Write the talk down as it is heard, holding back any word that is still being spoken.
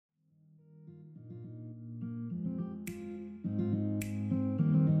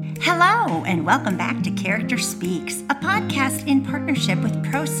Hello, and welcome back to Character Speaks, a podcast in partnership with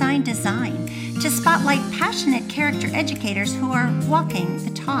ProSign Design to spotlight passionate character educators who are walking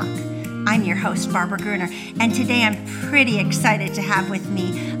the talk. I'm your host, Barbara Gruner, and today I'm pretty excited to have with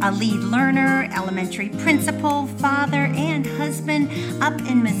me a lead learner, elementary principal, father, and husband up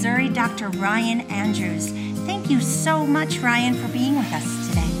in Missouri, Dr. Ryan Andrews. Thank you so much, Ryan, for being with us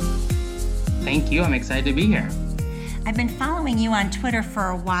today. Thank you. I'm excited to be here. I've been following you on Twitter for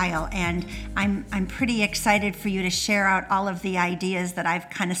a while, and I'm pretty excited for you to share out all of the ideas that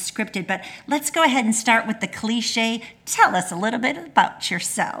I've kind of scripted. But let's go ahead and start with the cliche. Tell us a little bit about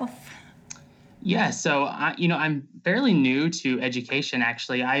yourself. Yeah, so I'm fairly new to education.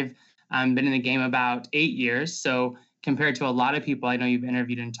 Actually, I've been in the game about 8 years. So compared to a lot of people I know you've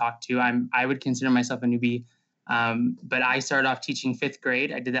interviewed and talked to, I would consider myself a newbie. But I started off teaching fifth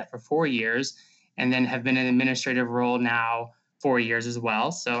grade. I did that for 4 years. And then have been in an administrative role now 4 years as well.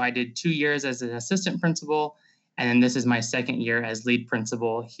 So I did 2 years as an assistant principal, and then this is my second year as lead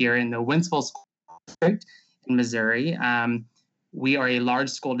principal here in the Wentzville School District in Missouri. We are a large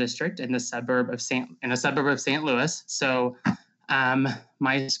school district in the suburb of St. Louis. So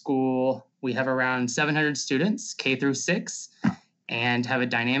my school, we have around 700 students, K through 6, and have a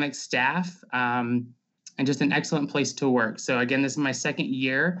dynamic staff and just an excellent place to work. So again, this is my second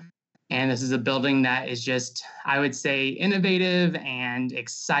year. And this is a building that is just, I would say, innovative and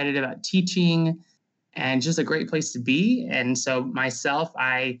excited about teaching and just a great place to be. And so myself,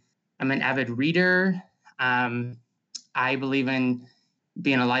 I am an avid reader. I believe in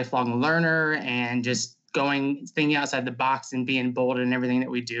being a lifelong learner and just thinking outside the box and being bold in everything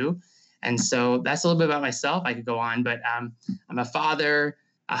that we do. And so that's a little bit about myself. I could go on, but I'm a father,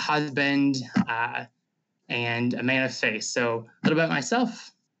 a husband, and a man of faith. So a little bit about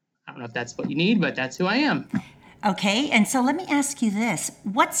myself. I don't know if that's what you need, but that's who I am. Okay, and so let me ask you this.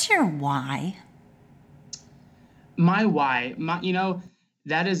 What's your why? My why,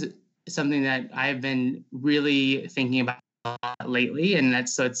 that is something that I've been really thinking about lately, and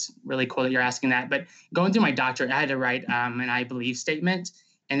so it's really cool that you're asking that. But going through my doctorate, I had to write an I believe statement,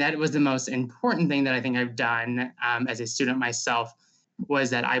 and that was the most important thing that I think I've done as a student myself was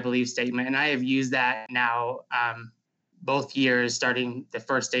that I believe statement. And I have used that now both years, starting the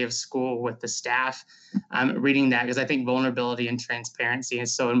first day of school with the staff, reading that because I think vulnerability and transparency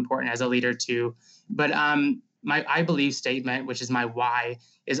is so important as a leader too. But my I believe statement, which is my why,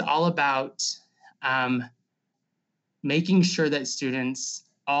 is all about making sure that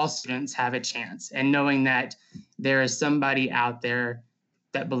all students have a chance and knowing that there is somebody out there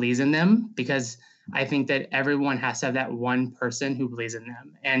that believes in them, because I think that everyone has to have that one person who believes in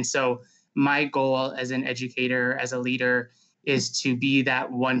them. And so my goal as an educator, as a leader, is to be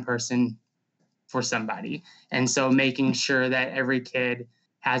that one person for somebody. And so making sure that every kid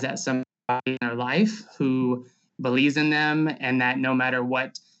has that somebody in their life who believes in them, and that no matter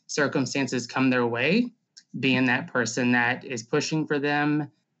what circumstances come their way, being that person that is pushing for them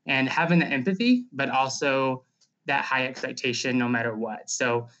and having the empathy, but also that high expectation no matter what.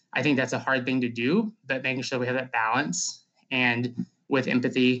 So I think that's a hard thing to do, but making sure we have that balance and with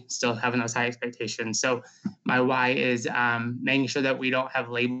empathy, still having those high expectations. So my why is making sure that we don't have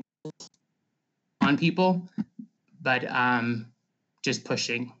labels on people, but just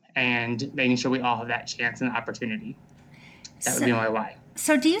pushing and making sure we all have that chance and opportunity. That would be my why.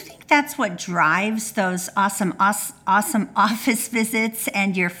 So do you think that's what drives those awesome office visits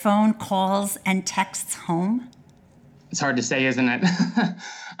and your phone calls and texts home? It's hard to say, isn't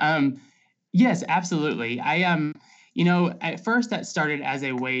it? Yes, absolutely. At first that started as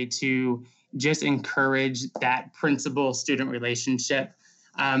a way to just encourage that principal-student relationship,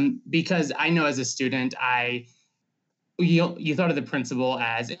 because I know as a student, you thought of the principal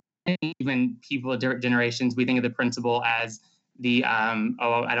as, even people of different generations, we think of the principal as the, I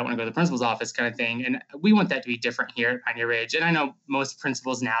don't want to go to the principal's office kind of thing. And we want that to be different here at Pioneer Ridge. And I know most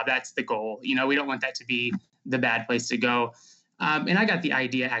principals now, that's the goal. We don't want that to be the bad place to go. And I got the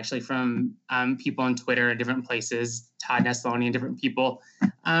idea actually from people on Twitter and different places, Todd Nesloni and different people.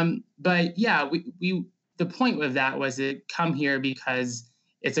 But yeah, the point of that was to come here because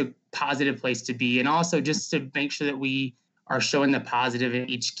it's a positive place to be. And also just to make sure that we are showing the positive in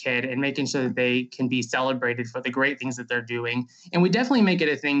each kid and making sure that they can be celebrated for the great things that they're doing. And we definitely make it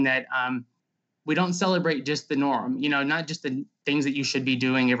a thing that we don't celebrate just the norm, not just the things that you should be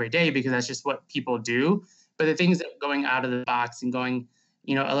doing every day, because that's just what people do. But the things that are going out of the box and going,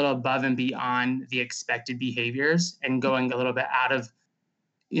 a little above and beyond the expected behaviors and going a little bit out of,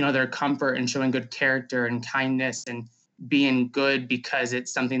 their comfort and showing good character and kindness and being good because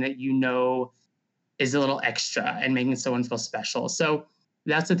it's something that is a little extra and making someone feel special. So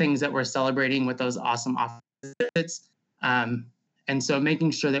that's the things that we're celebrating with those awesome office visits. And so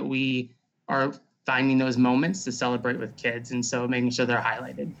making sure that we are finding those moments to celebrate with kids. And so making sure they're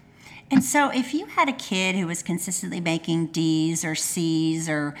highlighted. And so if you had a kid who was consistently making D's or C's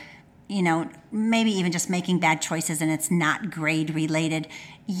or, maybe even just making bad choices and it's not grade related,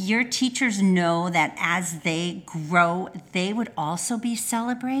 your teachers know that as they grow, they would also be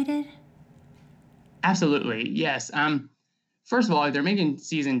celebrated? Absolutely. Yes. First of all, if they're making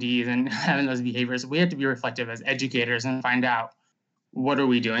C's and D's and having those behaviors, we have to be reflective as educators and find out, what are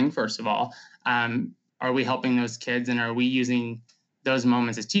we doing, first of all? Are we helping those kids, and are we using those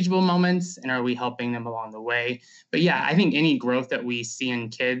moments as teachable moments, and are we helping them along the way? But yeah, I think any growth that we see in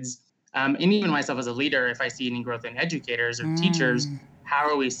kids, and even myself as a leader, if I see any growth in educators or teachers, how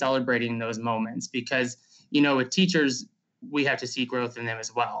are we celebrating those moments? Because, with teachers, we have to see growth in them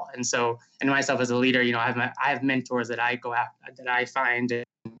as well. And so, and myself as a leader, I have mentors that I go after, that I find,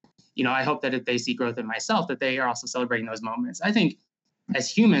 I hope that if they see growth in myself, that they are also celebrating those moments. I think as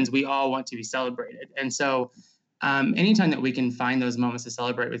humans, we all want to be celebrated. And so anytime that we can find those moments to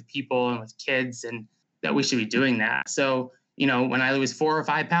celebrate with people and with kids, and that we should be doing that. So, when I lose 4 or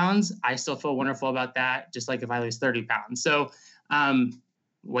 5 pounds, I still feel wonderful about that, just like if I lose 30 pounds. So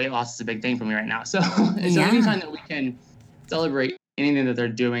weight loss is a big thing for me right now. So, so anytime that we can celebrate anything that they're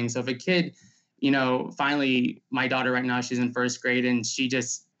doing. So if a kid, finally, my daughter right now, she's in first grade and she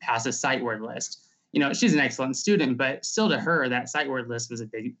just passed a sight word list. She's an excellent student, but still to her, that sight word list was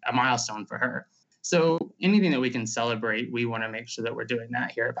a milestone for her. So anything that we can celebrate, we want to make sure that we're doing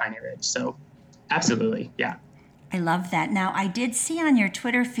that here at Piney Ridge. So absolutely. Yeah. I love that. Now, I did see on your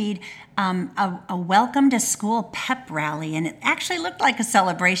Twitter feed a welcome to school pep rally, and it actually looked like a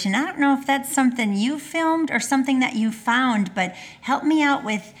celebration. I don't know if that's something you filmed or something that you found, but help me out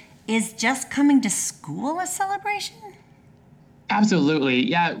with, is just coming to school a celebration? Absolutely.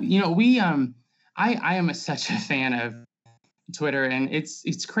 Yeah. I am such a fan of Twitter, and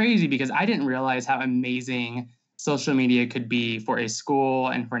it's crazy because I didn't realize how amazing social media could be for a school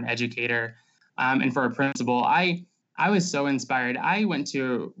and for an educator. And for a principal. I was so inspired. I went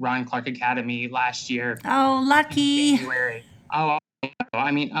to Ron Clark Academy last year. Oh, lucky. January.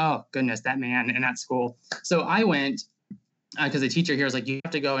 Oh goodness, that man and that school. So I went because the teacher here was like, you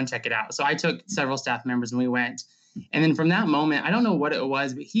have to go and check it out. So I took several staff members and we went. And then from that moment, I don't know what it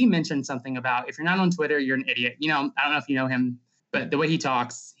was, but he mentioned something about, if you're not on Twitter, you're an idiot. I don't know if you know him, but the way he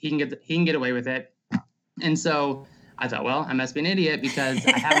talks, he can get away with it. And so I thought, well, I must be an idiot because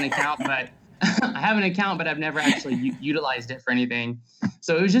I have an account, but I've never actually utilized it for anything.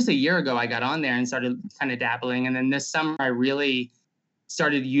 So it was just a year ago I got on there and started kind of dabbling. And then this summer I really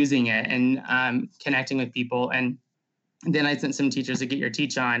started using it and connecting with people. And then I sent some teachers to Get Your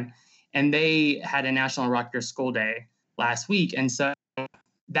Teach On, and they had a National Rock Your School Day last week. And so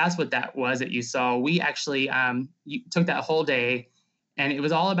that's what that was that you saw. We actually took that whole day, and it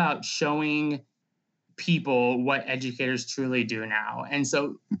was all about showing people what educators truly do now. And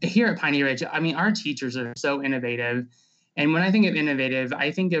so here at Piney Ridge, our teachers are so innovative. And when I think of innovative,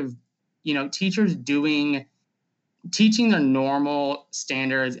 I think of, teachers teaching their normal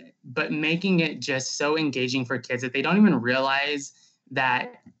standards, but making it just so engaging for kids that they don't even realize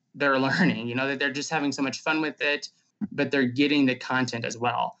that they're learning, that they're just having so much fun with it, but they're getting the content as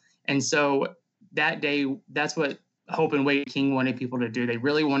well. And so that day, that's what Hope and Wade King wanted people to do. They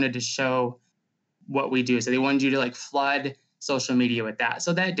really wanted to show what we do. So they wanted you to flood social media with that.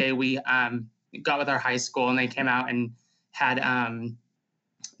 So that day we got with our high school, and they came out and had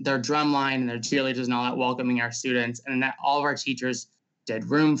their drum line and their cheerleaders and all that welcoming our students. And that all of our teachers did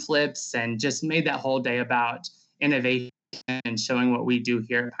room flips and just made that whole day about innovation and showing what we do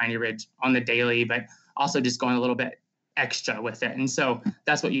here at Piney Ridge on the daily, but also just going a little bit extra with it. And so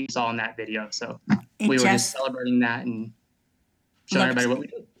that's what you saw in that video. So we were just celebrating that and showing everybody what we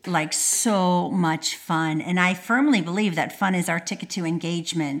do. Like so much fun. And I firmly believe that fun is our ticket to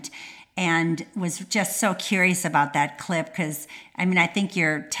engagement, and was just so curious about that clip because, I think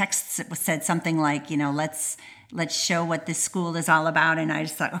your text said something like, let's show what this school is all about. And I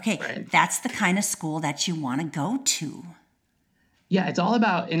just thought, okay, right. That's the kind of school that you want to go to. Yeah, it's all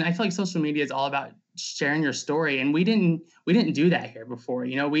about, and I feel like social media is all about sharing your story. And we didn't do that here before.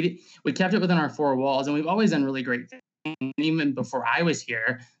 We kept it within our 4 walls, and we've always done really great things. Even before I was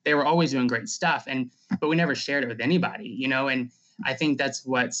here, they were always doing great stuff, but we never shared it with anybody, and I think that's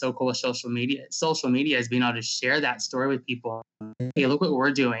what's so cool with social media. Social media is being able to share that story with people. Hey, look what we're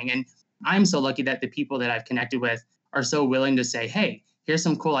doing. And I'm so lucky that the people that I've connected with are so willing to say, hey, here's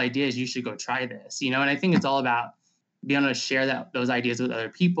some cool ideas. You should go try this, and I think it's all about being able to share those ideas with other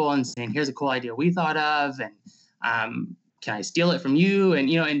people and saying, here's a cool idea we thought of. And can I steal it from you? And,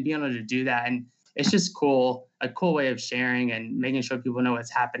 and being able to do that. And it's just cool, a cool way of sharing and making sure people know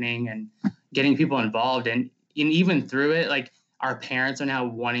what's happening and getting people involved. And even through it, like our parents are now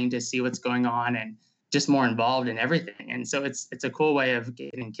wanting to see what's going on and just more involved in everything. And so it's a cool way of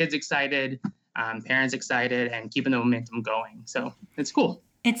getting kids excited, parents excited, and keeping the momentum going. So it's cool.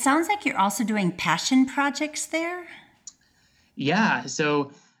 It sounds like you're also doing passion projects there. Yeah.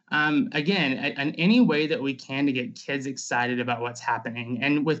 So again, in any way that we can to get kids excited about what's happening.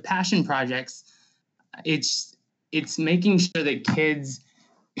 And with passion projects, it's making sure that kids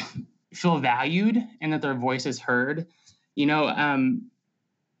feel valued and that their voice is heard.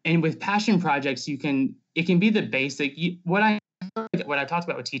 And with passion projects, it can be the basic. What I've talked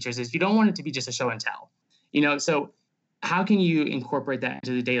about with teachers is you don't want it to be just a show and tell. So how can you incorporate that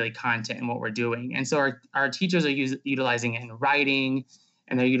into the daily content and what we're doing? And so our teachers are utilizing it in writing,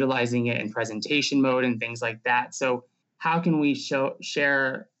 and they're utilizing it in presentation mode and things like that. So how can we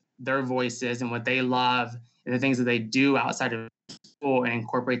share their voices and what they love and the things that they do outside of school and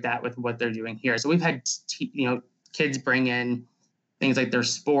incorporate that with what they're doing here? So we've had kids bring in things like their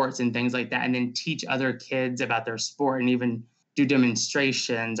sports and things like that, and then teach other kids about their sport and even do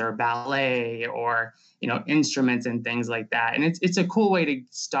demonstrations or ballet or instruments and things like that. And it's a cool way to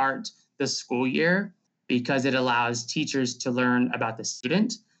start the school year because it allows teachers to learn about the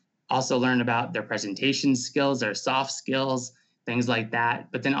student, also learn about their presentation skills, their soft skills, things like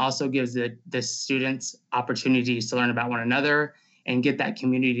that, but then also gives the students opportunities to learn about one another and get that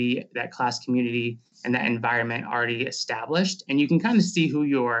community, that class community and that environment already established. And you can kind of see who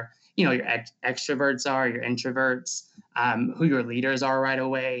your extroverts are, your introverts, who your leaders are right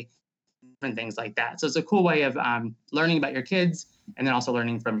away, and things like that. So it's a cool way of learning about your kids and then also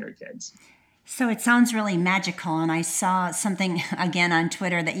learning from your kids. So it sounds really magical. And I saw something again on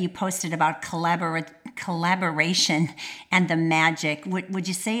Twitter that you posted about collaboration and the magic. Would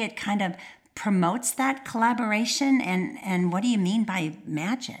you say it kind of promotes that collaboration? And what do you mean by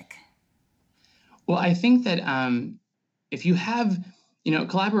magic? Well, I think that if you have,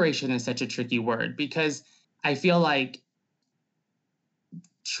 collaboration is such a tricky word because I feel like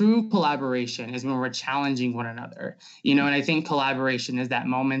true collaboration is when we're challenging one another, and I think collaboration is that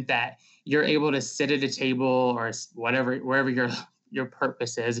moment that you're able to sit at a table or wherever your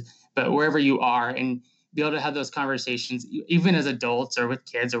purpose is, but wherever you are and be able to have those conversations, even as adults or with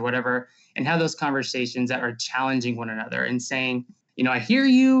kids or whatever, and have those conversations that are challenging one another and saying, I hear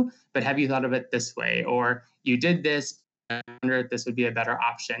you, but have you thought of it this way? Or you did this, I wonder if this would be a better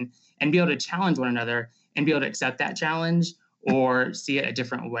option, and be able to challenge one another and be able to accept that challenge or see it a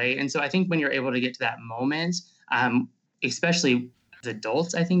different way. And so I think when you're able to get to that moment, especially as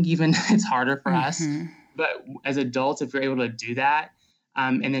adults, I think even it's harder for us, but as adults, if you're able to do that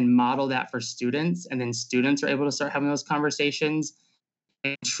and then model that for students, and then students are able to start having those conversations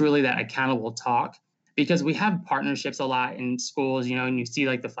and truly that accountable talk, because we have partnerships a lot in schools, and you see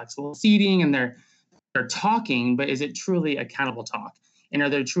like the flexible seating and they're talking, but is it truly accountable talk? And are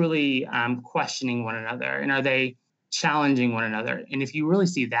they truly questioning one another? And are they challenging one another? And if you really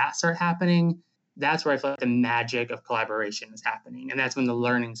see that start happening, that's where I feel like the magic of collaboration is happening. And that's when the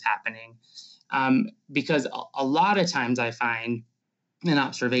learning's happening. Because a lot of times I find in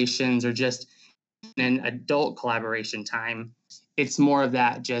observations or just in adult collaboration time, it's more of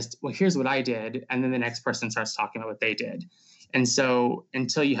that just, well, here's what I did. And then the next person starts talking about what they did. And so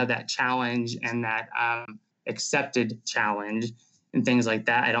until you have that challenge and that accepted challenge and things like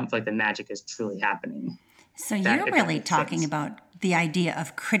that, I don't feel like the magic is truly happening. So you're really talking about the idea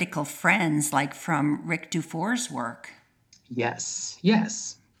of critical friends, like from Rick Dufour's work. Yes.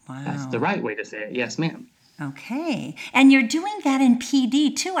 Wow. That's the right way to say it. Yes, ma'am. Okay. And you're doing that in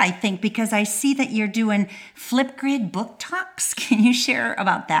PD too, I think, because I see that you're doing Flipgrid book talks. Can you share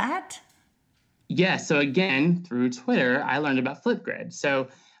about that? Yeah. So again, through Twitter, I learned about Flipgrid. So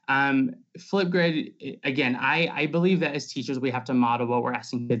Flipgrid, again, I believe that as teachers, we have to model what we're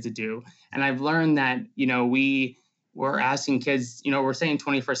asking kids to do. And I've learned that, we're asking kids, we're saying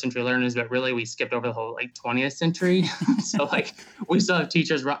 21st century learners, but really we skipped over the whole 20th century. So we still have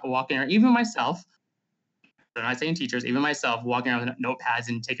teachers walking around, even myself. I'm not saying teachers, even myself, walking around with notepads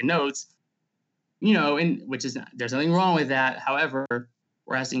and taking notes, and there's nothing wrong with that. However,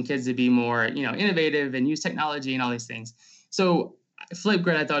 we're asking kids to be more, innovative and use technology and all these things. So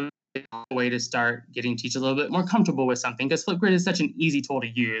Flipgrid, I thought, was a way to start getting teachers a little bit more comfortable with something, because Flipgrid is such an easy tool to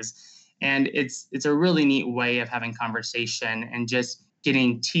use. And it's a really neat way of having conversation and just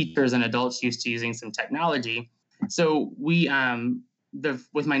getting teachers and adults used to using some technology. So we,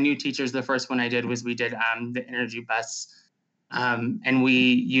 with my new teachers, the first one I did was we did the Energy Bus And we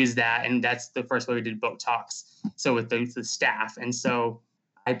use that, and that's the first way we did book talks. So with the staff. And so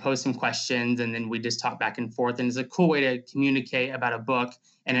I post some questions, and then we just talk back and forth. And it's a cool way to communicate about a book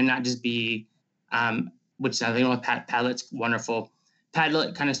and it not just be, which I think with Padlet's wonderful.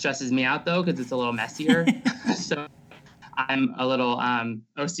 Padlet kind of stresses me out though, because it's a little messier. So I'm a little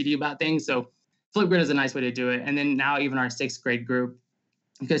OCD about things. So Flipgrid is a nice way to do it. And then now even our 6th grade group,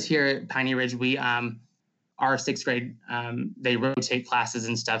 because here at Piney Ridge, we our 6th grade, they rotate classes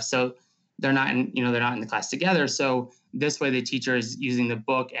and stuff. So they're not in the class together. So this way the teacher is using the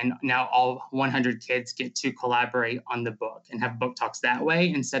book, and now all 100 kids get to collaborate on the book and have book talks that way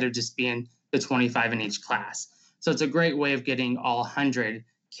instead of just being the 25 in each class. So it's a great way of getting all 100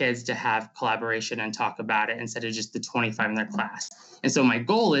 kids to have collaboration and talk about it instead of just the 25 in their class. And so my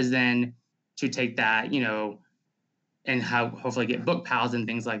goal is then to take that, and hopefully get book pals and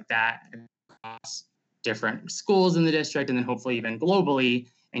things like that across different schools in the district, and then hopefully even globally,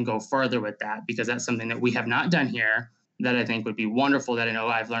 and go further with that, because that's something that we have not done here that I think would be wonderful, that I know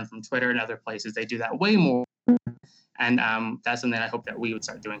I've learned from Twitter and other places. They do that way more. And that's something I hope that we would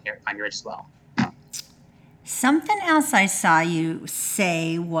start doing here at Piney Ridge as well. Something else I saw you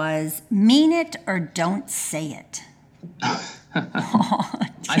say was, mean it or don't say it.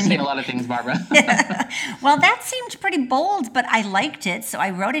 I say a lot of things, Barbara. Well, that seemed pretty bold, but I liked it, so I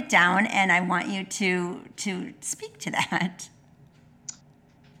wrote it down, and I want you to speak to that.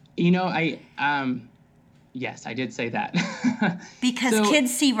 Yes, I did say that. Because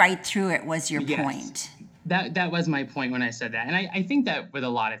kids see right through it was your point. That was my point when I said that. And I think that with a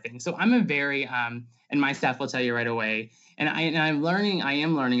lot of things. So I'm a very, and my staff will tell you right away, and I am learning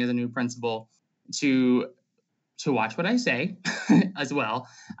as a new principal to watch what I say as well,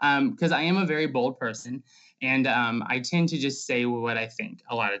 because I am a very bold person, and I tend to just say what I think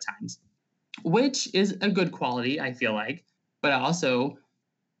a lot of times, which is a good quality, I feel like. But also,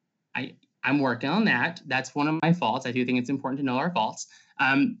 I'm working on that. That's one of my faults. I do think it's important to know our faults.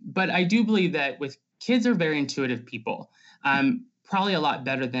 But I do believe that with kids are very intuitive people, probably a lot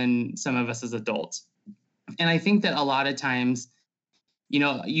better than some of us as adults. And I think that a lot of times,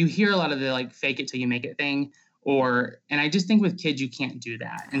 you hear a lot of the like fake it till you make it thing, and I just think with kids, you can't do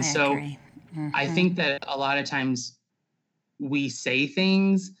that. And so I think that a lot of times we say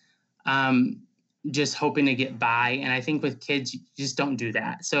things just hoping to get by. And I think with kids, you just don't do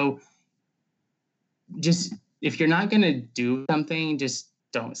that. So just, if you're not going to do something, just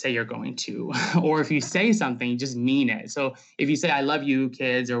don't say you're going to. Or if you say something, just mean it. So if you say, I love you,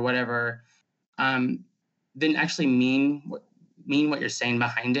 kids, or whatever, then actually mean what you're saying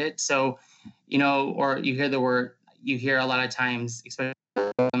behind it. So, or you hear a lot of times, especially,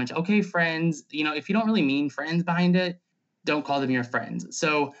 okay, friends, if you don't really mean friends behind it, don't call them your friends.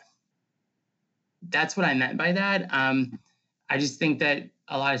 So that's what I meant by that. I just think that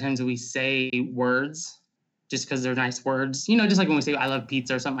a lot of times we say words just because they're nice words, just like when we say I love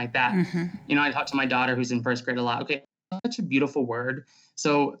pizza or something like that. I talk to my daughter who's in 1st grade a lot. Okay, such a beautiful word.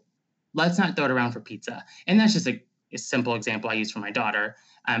 So let's not throw it around for pizza. And that's just a simple example I use for my daughter.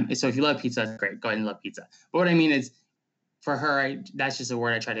 So if you love pizza, that's great. Go ahead and love pizza. But what I mean is, for her, that's just a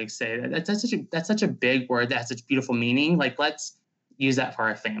word I try to say. That's such a big word that has such beautiful meaning. Like, let's use that for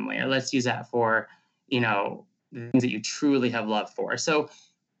our family, or let's use that for, the things that you truly have love for. So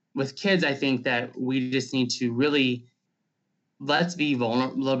with kids, I think that we just need to really, let's be a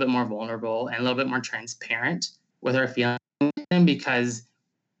little bit more vulnerable and a little bit more transparent with our feelings, because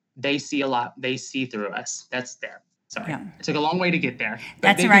they see a lot. They see through us. That's there. Sorry, yeah. It took a long way to get there.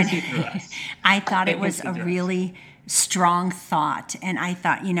 But that's right. I thought it was a really strong thought. And I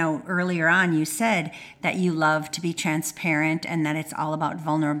thought, earlier on you said that you love to be transparent and that it's all about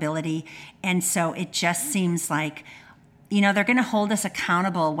vulnerability. And so it just seems like, they're going to hold us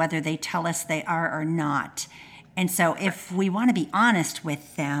accountable whether they tell us they are or not. And so if we want to be honest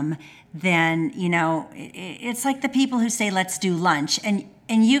with them, then, it's like the people who say, let's do lunch. And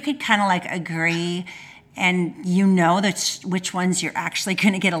you could kind of like agree, and that which ones you're actually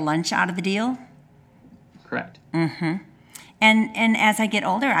going to get a lunch out of the deal. Correct. Mm-hmm. And as I get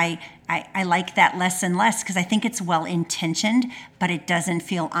older, I like that less and less, because I think it's well intentioned, but it doesn't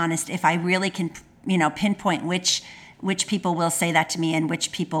feel honest. If I really can, pinpoint which people will say that to me and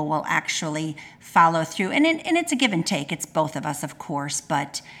which people will actually follow through, and it's a give and take. It's both of us, of course,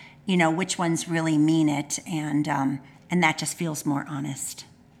 but which ones really mean it, and that just feels more honest.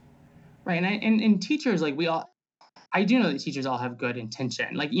 Right, and teachers, like I do know that teachers all have good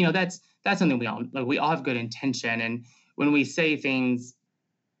intention. Like, that's something we all have good intention. And when we say things,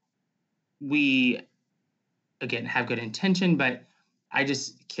 we, again, have good intention, but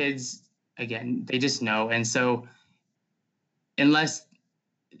kids, again, they just know. And so unless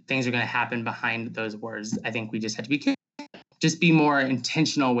things are going to happen behind those words, I think we just have to be careful. Just be more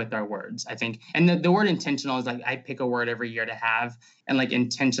intentional with our words, I think. And the word intentional is like, I pick a word every year to have, and like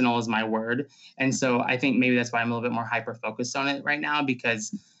intentional is my word. And so I think maybe that's why I'm a little bit more hyper focused on it right now,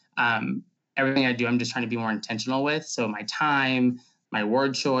 because everything I do, I'm just trying to be more intentional with. So my time, my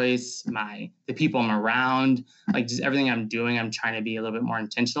word choice, the people I'm around, like just everything I'm doing, I'm trying to be a little bit more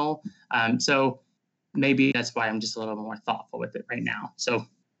intentional. So maybe that's why I'm just a little more thoughtful with it right now. So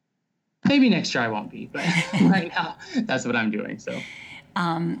maybe next year I won't be, but right now that's what I'm doing. So,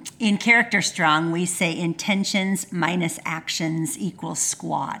 in Character Strong, we say intentions minus actions equals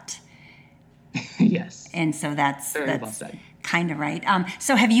squat. Yes. And so that's well said. Kind of right.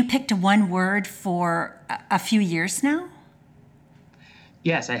 So have you picked one word for a few years now?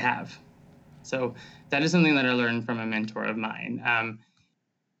 Yes, I have. So that is something that I learned from a mentor of mine.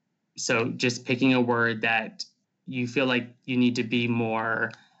 So just picking a word that you feel like you need to be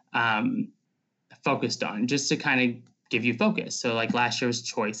more focused on, just to kind of give you focus. So like last year was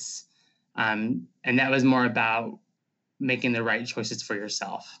choice. And that was more about making the right choices for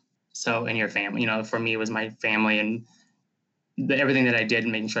yourself. So in your family, for me, it was my family and everything that I did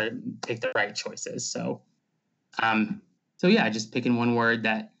and making sure I picked the right choices. So, yeah, just picking one word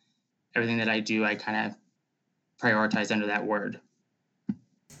that everything that I do, I kind of prioritize under that word.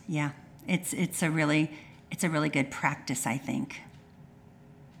 Yeah, it's a really good practice, I think.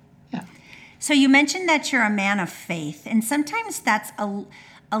 Yeah. So you mentioned that you're a man of faith, and sometimes that's a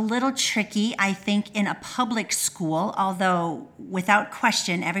little tricky, I think, in a public school, although without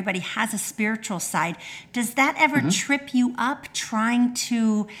question, everybody has a spiritual side. Does that ever trip you up trying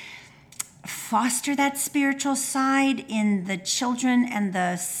to foster that spiritual side in the children and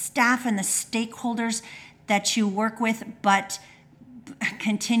the staff and the stakeholders that you work with, but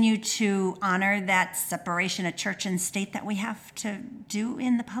continue to honor that separation of church and state that we have to do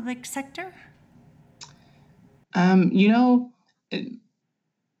in the public sector?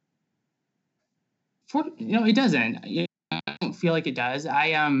 It doesn't. I don't feel like it does.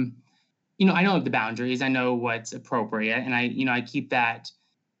 I know the boundaries. I know what's appropriate, and I keep that.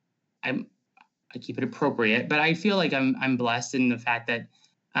 I keep it appropriate, but I feel like I'm blessed in the fact that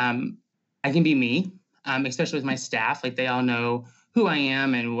I can be me, especially with my staff. Like they all know who I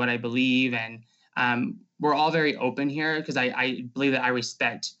am and what I believe, and we're all very open here because I believe that I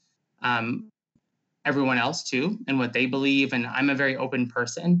respect everyone else too and what they believe, and I'm a very open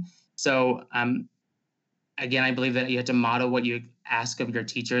person. So again, I believe that you have to model what you ask of your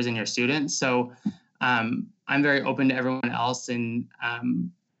teachers and your students. So I'm very open to everyone else, and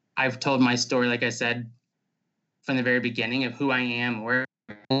I've told my story, like I said, from the very beginning of who I am, where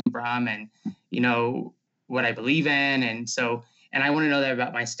I'm from, and what I believe in, and I want to know that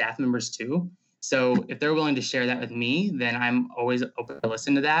about my staff members too. So if they're willing to share that with me, then I'm always open to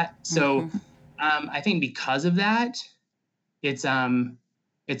listen to that. So I think because of that, it's all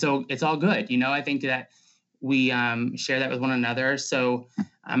good. I think that we share that with one another. So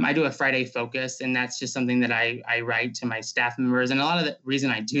I do a Friday focus, and that's just something that I write to my staff members. And a lot of the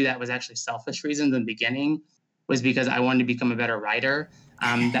reason I do that was actually selfish reasons in the beginning, was because I wanted to become a better writer.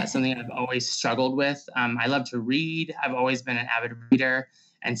 That's something I've always struggled with. I love to read. I've always been an avid reader.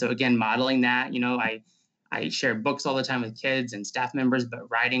 And so again, modeling that, I share books all the time with kids and staff members, but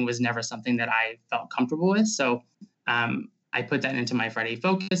writing was never something that I felt comfortable with. So I put that into my Friday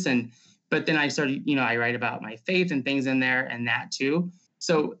focus. But then I started, I write about my faith and things in there and that too.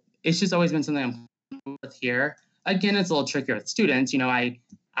 So it's just always been something I'm comfortable with here. Again, it's a little trickier with students. I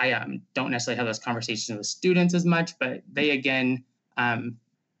don't necessarily have those conversations with students as much, but they, again,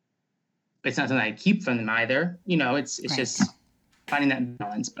 it's not something I keep from them either. It's right. Just finding that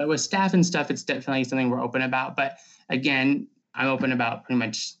balance. But with staff and stuff, it's definitely something we're open about. But again, I'm open about pretty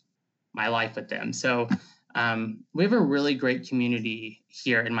much my life with them. So we have a really great community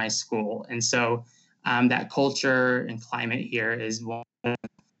here in my school. And so that culture and climate here is one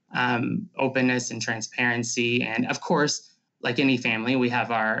openness and transparency. And of course, like any family, we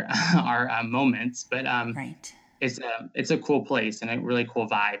have our moments, but right. It's a cool place and a really cool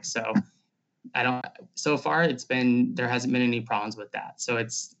vibe. So so far there hasn't been any problems with that. So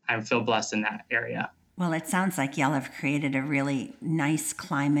I feel blessed in that area. Well, it sounds like y'all have created a really nice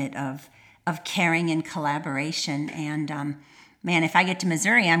climate of caring and collaboration. And man, if I get to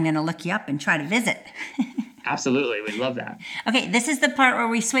Missouri, I'm going to look you up and try to visit. Absolutely. We'd love that. Okay. This is the part where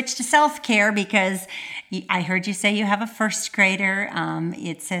we switch to self-care, because I heard you say you have a first grader.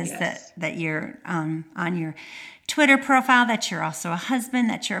 It says yes. that you're on your Twitter profile, that you're also a husband,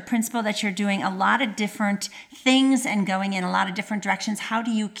 that you're a principal, that you're doing a lot of different things and going in a lot of different directions. How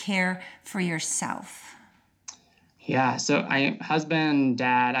do you care for yourself? Yeah. So I husband,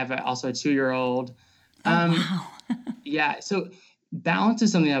 dad. I have also a 2-year-old. Oh, Um, wow. yeah. So balance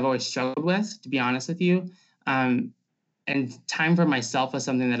is something I've always struggled with, to be honest with you. Um, and time for myself is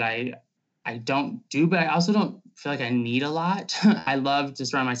something that I don't do, but I also don't feel like I need a lot. I love to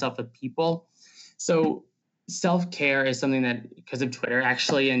surround myself with people. So self-care is something that, because of Twitter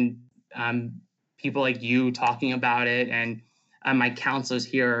actually, and um, people like you talking about it, and my counselors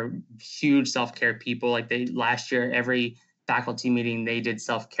here are huge self-care people. Like they last year, every faculty meeting they did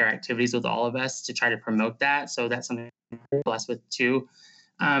self-care activities with all of us to try to promote that. So that's something I'm blessed with too.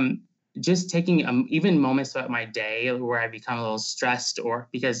 Um, just taking even moments throughout my day where I become a little stressed, or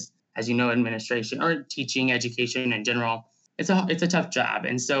because, as you know, administration or teaching education in general, it's a tough job,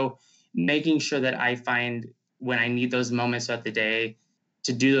 and so making sure that I find when I need those moments throughout the day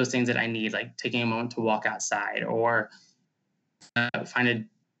to do those things that I need, like taking a moment to walk outside, or find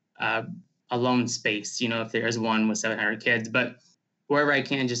uh, a lone space, if there is one with 700 kids, but wherever I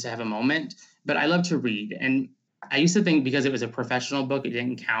can just to have a moment. But I love to read. And I used to think because it was a professional book, it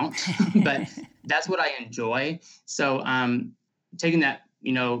didn't count, but that's what I enjoy. So taking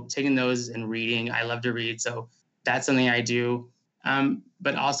those and reading, I love to read. So that's something I do.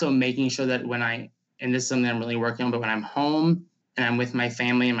 But also making sure that and this is something I'm really working on, but when I'm home and I'm with my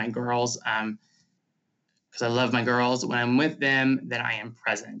family and my girls, because I love my girls. When I'm with them, then I am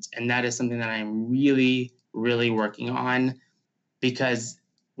present. And that is something that I'm really, really working on, because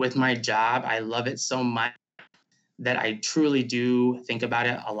with my job, I love it so much that I truly do think about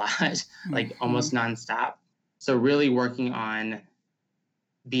it a lot, like almost nonstop. So really working on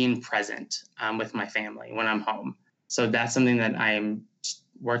being present with my family when I'm home. So that's something that I'm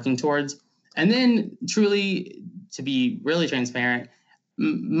working towards. And then truly, to be really transparent,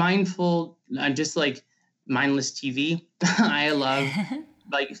 mindful, just like mindless TV. I love,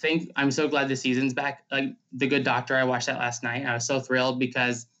 I'm so glad the season's back. Like The Good Doctor, I watched that last night. I was so thrilled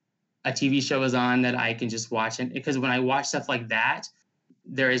because a TV show was on that I can just watch it. Because when I watch stuff like that,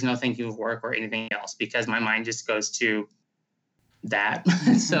 there is no thinking of work or anything else, because my mind just goes to that.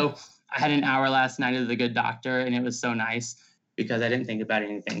 So I had an hour last night of The Good Doctor, and it was so nice because I didn't think about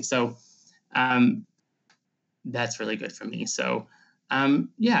anything. So that's really good for me. So I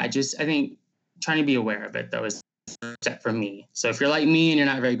think trying to be aware of it, though, is the first step for me. So if you're like me and you're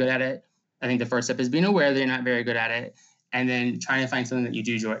not very good at it, I think the first step is being aware that you're not very good at it, and then trying to find something that you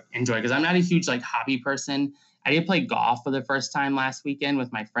do enjoy. Because I'm not a huge hobby person. I did play golf for the first time last weekend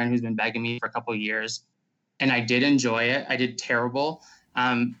with my friend who's been begging me for a couple of years, and I did enjoy it. I did terrible,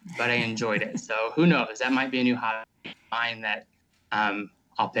 but I enjoyed it. So who knows? That might be a new hobby of mine that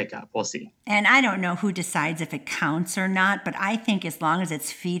I'll pick up. We'll see. And I don't know who decides if it counts or not, but I think as long as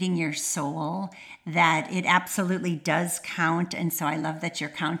it's feeding your soul, that it absolutely does count. And so I love that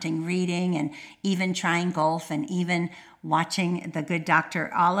you're counting reading and even trying golf and even watching The Good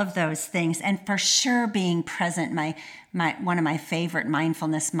Doctor, all of those things. And for sure being present. My one of my favorite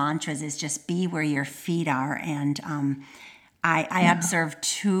mindfulness mantras is just be where your feet are. And I observe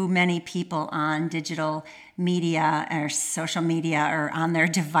too many people on digital media or social media or on their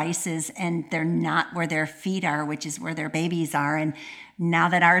devices, and they're not where their feet are, which is where their babies are. And now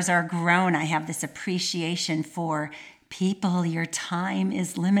that ours are grown, I have this appreciation for people. Your time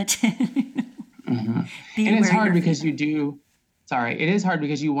is limited. And it's hard because it is hard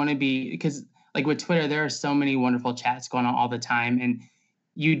because you want to be, because like with Twitter, there are so many wonderful chats going on all the time. And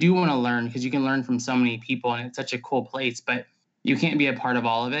you do want to learn because you can learn from so many people, and it's such a cool place, but you can't be a part of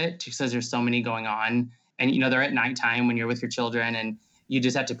all of it just because there's so many going on. And, they're at nighttime when you're with your children, and you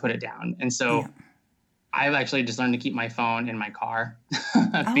just have to put it down. And so I've actually just learned to keep my phone in my car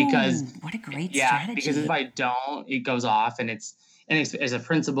because what a great strategy. Because if I don't, it goes off, and as a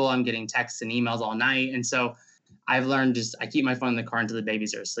principal, I'm getting texts and emails all night. And so I've learned I keep my phone in the car until the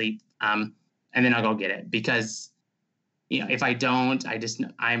babies are asleep. And then I'll go get it, because if I don't,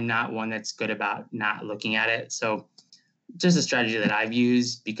 I'm not one that's good about not looking at it. So just a strategy that I've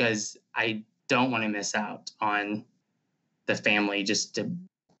used, because I don't want to miss out on the family just to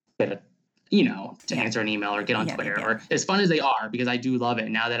get to answer an email or get on Twitter, or as fun as they are, because I do love it.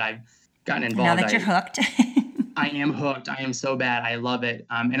 Now that I've gotten involved, now that you're hooked. I am hooked. I am so bad. I love it.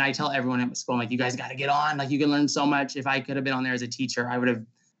 And I tell everyone at school, you guys got to get on. You can learn so much. If I could have been on there as a teacher, I would have,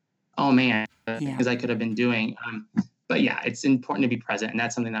 because I could have been doing. But it's important to be present. And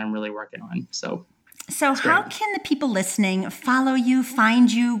that's something that I'm really working on. So how can the people listening follow you, find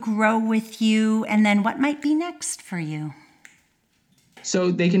you, grow with you, and then what might be next for you?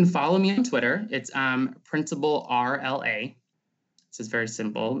 So they can follow me on Twitter. It's Principal RLA. This is very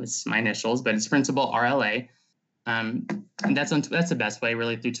simple. It's my initials, but it's Principal RLA. And that's the best way,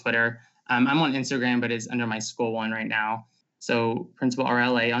 really, through Twitter. I'm on Instagram, but it's under my school one right now. So Principal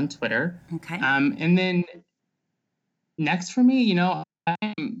RLA on Twitter. Okay. And then next for me, I'm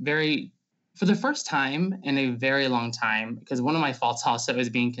for the first time in a very long time, because one of my faults also is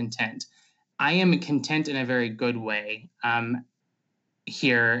being content. I am content in a very good way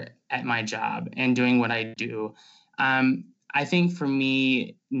here at my job and doing what I do. I think for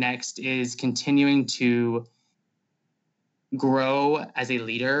me, next is continuing to grow as a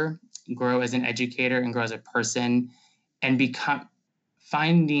leader, grow as an educator, and grow as a person, and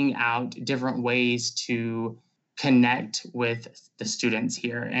finding out different ways to connect with the students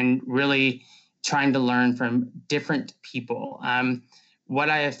here and really trying to learn from different people. What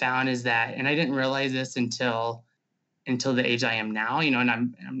I have found is that, and I didn't realize this until the age I am now, and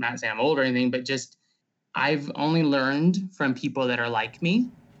I'm not saying I'm old or anything, but just I've only learned from people that are like me.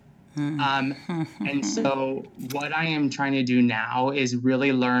 And so what I am trying to do now is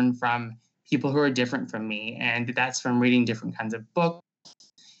really learn from people who are different from me. And that's from reading different kinds of books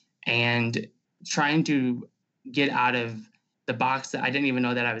and trying to get out of the box that I didn't even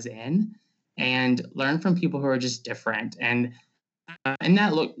know that I was in and learn from people who are just different. And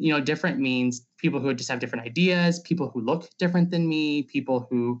that different means people who just have different ideas, people who look different than me, people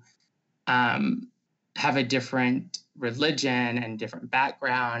who have a different religion and different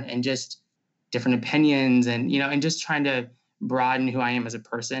background and just different opinions, and and just trying to broaden who I am as a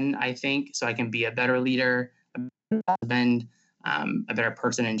person, I think, so I can be a better leader, a better husband, a better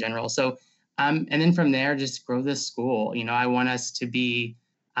person in general. So and then from there, just grow this school. I want us to be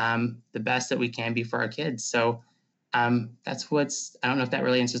the best that we can be for our kids. So that's I don't know if that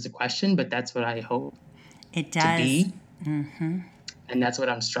really answers the question, but that's what I hope it does. To be. Mm-hmm. And that's what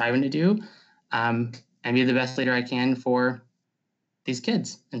I'm striving to do. And be the best leader I can for these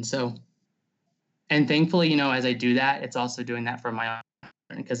kids. And thankfully, as I do that, it's also doing that for my own,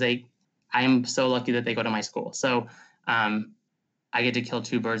 because I am so lucky that they go to my school. So I get to kill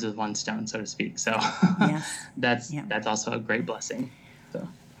two birds with one stone, so to speak. So yes. That's also a great blessing. So.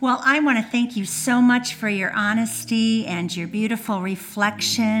 Well, I want to thank you so much for your honesty and your beautiful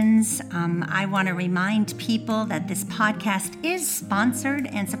reflections. I want to remind people that this podcast is sponsored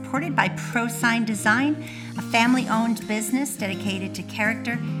and supported by ProSign Design, a family-owned business dedicated to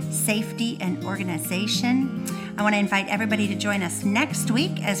character, safety, and organization. I want to invite everybody to join us next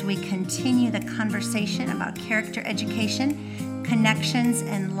week as we continue the conversation about character education, connections,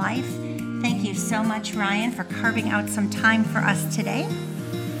 and life. Thank you so much, Ryan, for carving out some time for us today.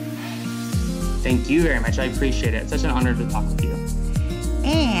 Thank you very much. I appreciate it. It's such an honor to talk with you.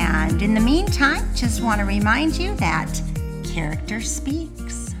 And in the meantime, just want to remind you that character speaks.